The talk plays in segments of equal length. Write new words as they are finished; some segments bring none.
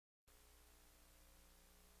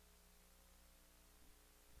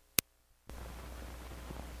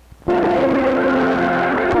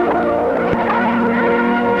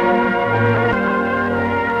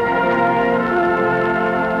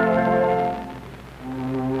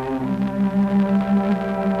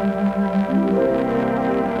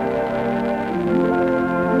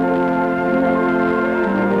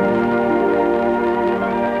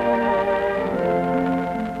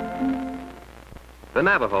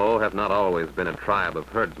Navajo have not always been a tribe of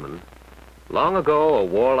herdsmen. Long ago, a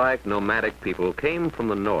warlike, nomadic people came from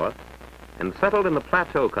the north and settled in the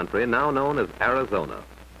plateau country now known as Arizona.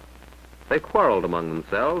 They quarreled among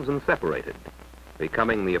themselves and separated,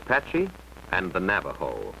 becoming the Apache and the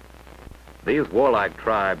Navajo. These warlike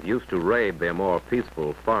tribes used to raid their more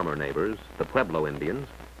peaceful farmer neighbors, the Pueblo Indians,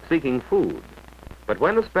 seeking food. But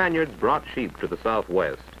when the Spaniards brought sheep to the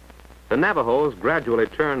southwest, the Navajos gradually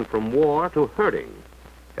turned from war to herding,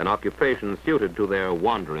 an occupation suited to their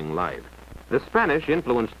wandering life. The Spanish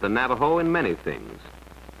influenced the Navajo in many things,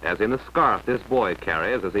 as in the scarf this boy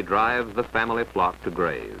carries as he drives the family flock to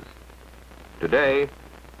graze. Today,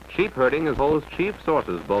 sheep herding is Navajo's chief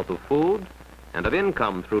sources both of food and of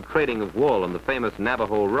income through trading of wool and the famous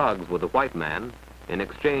Navajo rugs with the white man in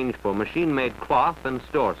exchange for machine-made cloth and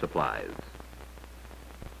store supplies.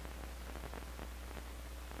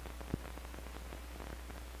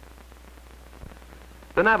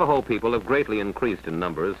 The Navajo people have greatly increased in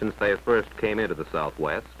numbers since they first came into the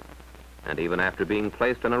Southwest, and even after being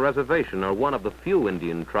placed on a reservation are one of the few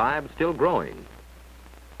Indian tribes still growing.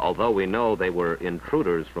 Although we know they were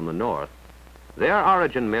intruders from the north, their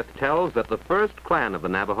origin myth tells that the first clan of the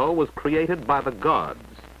Navajo was created by the gods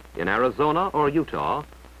in Arizona or Utah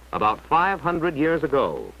about 500 years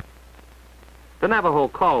ago. The Navajo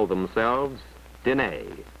called themselves Diné,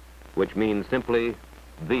 which means simply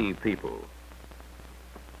the people.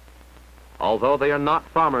 Although they are not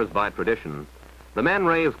farmers by tradition, the men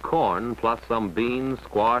raise corn plus some beans,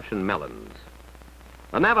 squash, and melons.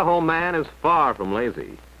 A Navajo man is far from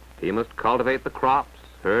lazy. He must cultivate the crops,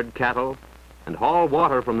 herd cattle, and haul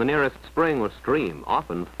water from the nearest spring or stream,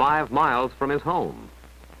 often 5 miles from his home.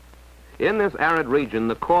 In this arid region,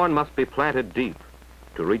 the corn must be planted deep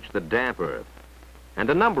to reach the damp earth, and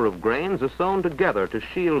a number of grains are sown together to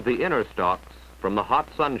shield the inner stalks from the hot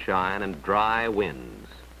sunshine and dry winds.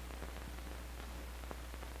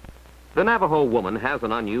 The Navajo woman has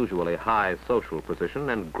an unusually high social position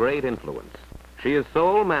and great influence. She is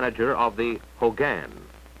sole manager of the hogan,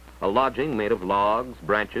 a lodging made of logs,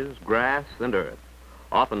 branches, grass, and earth,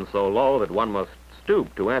 often so low that one must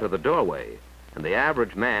stoop to enter the doorway, and the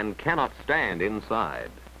average man cannot stand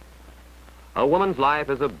inside. A woman's life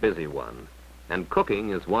is a busy one, and cooking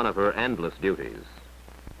is one of her endless duties.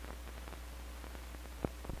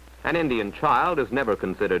 An Indian child is never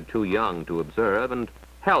considered too young to observe and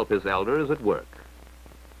help his elders at work.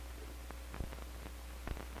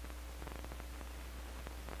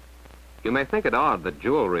 You may think it odd that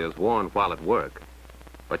jewelry is worn while at work,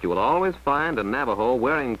 but you will always find a Navajo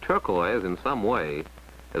wearing turquoise in some way,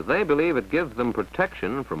 as they believe it gives them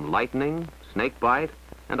protection from lightning, snake bite,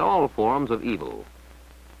 and all forms of evil.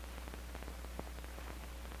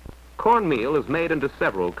 Cornmeal is made into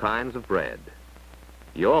several kinds of bread.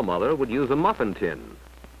 Your mother would use a muffin tin.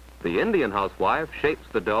 The Indian housewife shapes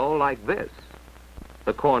the dough like this.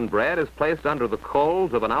 The cornbread is placed under the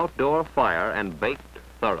coals of an outdoor fire and baked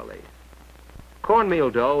thoroughly.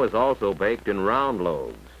 Cornmeal dough is also baked in round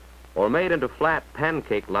loaves or made into flat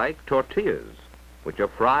pancake-like tortillas, which are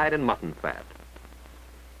fried in mutton fat.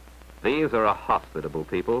 These are a hospitable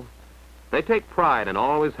people. They take pride in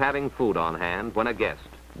always having food on hand when a guest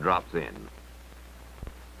drops in.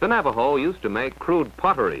 The Navajo used to make crude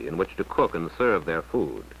pottery in which to cook and serve their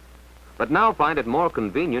food, but now find it more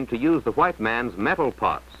convenient to use the white man's metal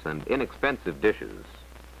pots and inexpensive dishes.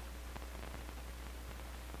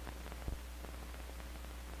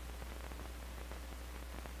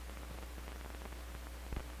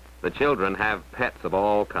 The children have pets of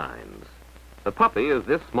all kinds. The puppy is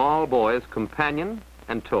this small boy's companion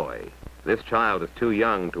and toy. This child is too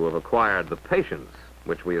young to have acquired the patience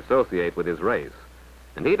which we associate with his race,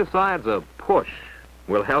 and he decides a push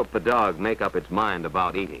will help the dog make up its mind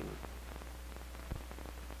about eating.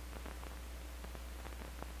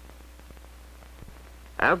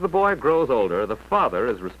 As the boy grows older, the father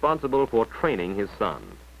is responsible for training his son.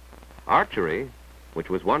 Archery,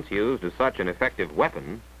 which was once used as such an effective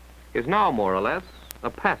weapon, is now more or less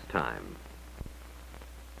a pastime.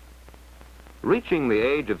 Reaching the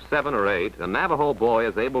age of 7 or 8, a Navajo boy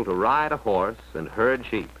is able to ride a horse and herd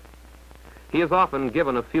sheep. He is often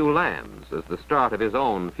given a few lambs as the start of his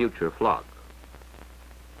own future flock.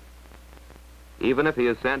 Even if he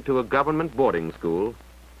is sent to a government boarding school,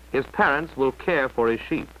 his parents will care for his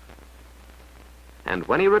sheep. And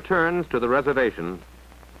when he returns to the reservation,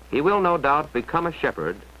 he will no doubt become a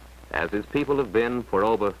shepherd, as his people have been for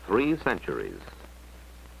over 3 centuries.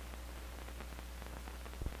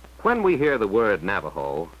 When we hear the word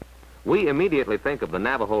Navajo, we immediately think of the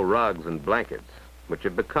Navajo rugs and blankets, which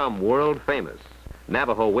have become world famous.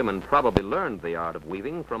 Navajo women probably learned the art of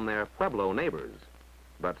weaving from their Pueblo neighbors,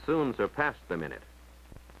 but soon surpassed them in it.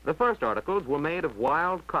 The first articles were made of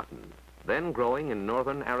wild cotton, then growing in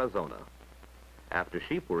northern Arizona. After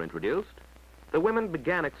sheep were introduced, the women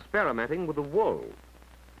began experimenting with the wool,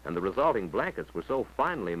 and the resulting blankets were so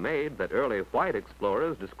finely made that early white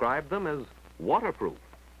explorers described them as waterproof.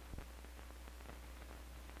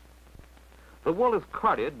 The wool is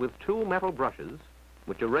carded with two metal brushes,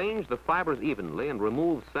 which arrange the fibers evenly and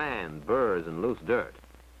remove sand, burrs, and loose dirt.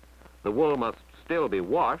 The wool must still be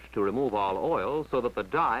washed to remove all oil so that the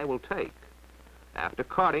dye will take. After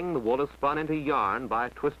carding, the wool is spun into yarn by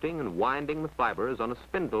twisting and winding the fibers on a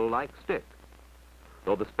spindle-like stick.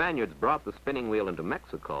 Though the Spaniards brought the spinning wheel into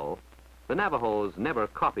Mexico, the Navajos never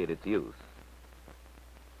copied its use.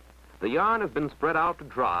 The yarn has been spread out to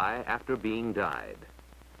dry after being dyed.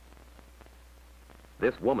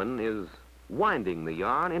 This woman is winding the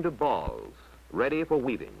yarn into balls, ready for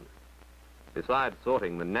weaving. Besides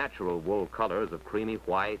sorting the natural wool colors of creamy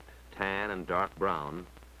white, tan, and dark brown,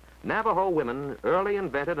 Navajo women early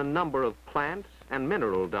invented a number of plant and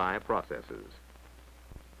mineral dye processes.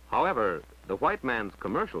 However, the white man's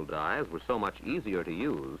commercial dyes were so much easier to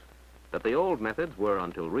use that the old methods were,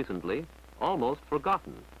 until recently, almost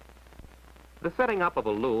forgotten. The setting up of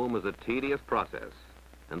a loom is a tedious process,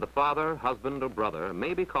 and the father, husband, or brother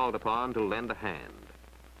may be called upon to lend a hand.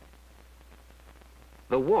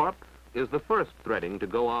 The warp is the first threading to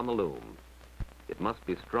go on the loom. It must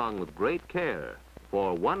be strung with great care,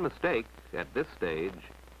 for one mistake at this stage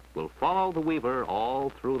will follow the weaver all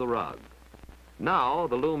through the rug. Now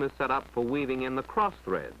the loom is set up for weaving in the cross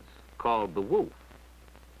threads, called the woof.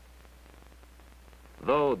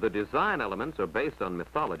 Though the design elements are based on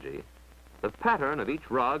mythology, the pattern of each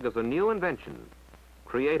rug is a new invention,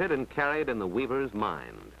 created and carried in the weaver's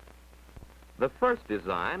mind. The first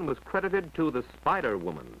design was credited to the Spider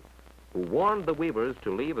Woman, who warned the weavers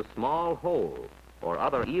to leave a small hole or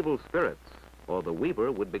other evil spirits, or the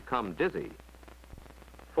weaver would become dizzy.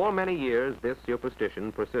 For many years, this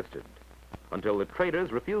superstition persisted, until the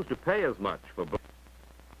traders refused to pay as much for blankets.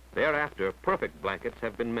 Thereafter, perfect blankets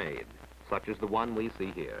have been made, such as the one we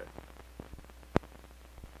see here.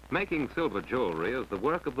 Making silver jewelry is the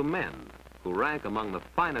work of the men, who rank among the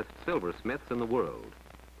finest silversmiths in the world.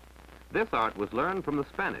 This art was learned from the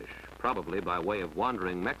Spanish, probably by way of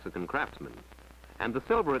wandering Mexican craftsmen, and the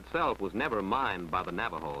silver itself was never mined by the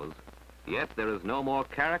Navajos, yet there is no more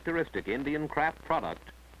characteristic Indian craft product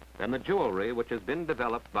than the jewelry which has been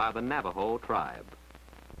developed by the Navajo tribe.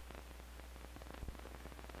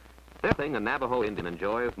 There's nothing a Navajo Indian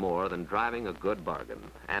enjoys more than driving a good bargain,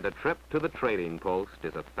 and a trip to the trading post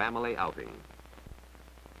is a family outing.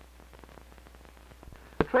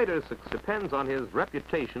 The trader's success depends on his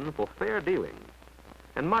reputation for fair dealing,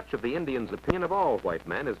 and much of the Indian's opinion of all white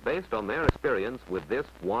men is based on their experience with this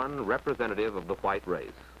one representative of the white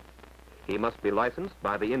race. He must be licensed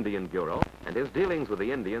by the Indian Bureau, and his dealings with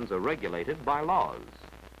the Indians are regulated by laws.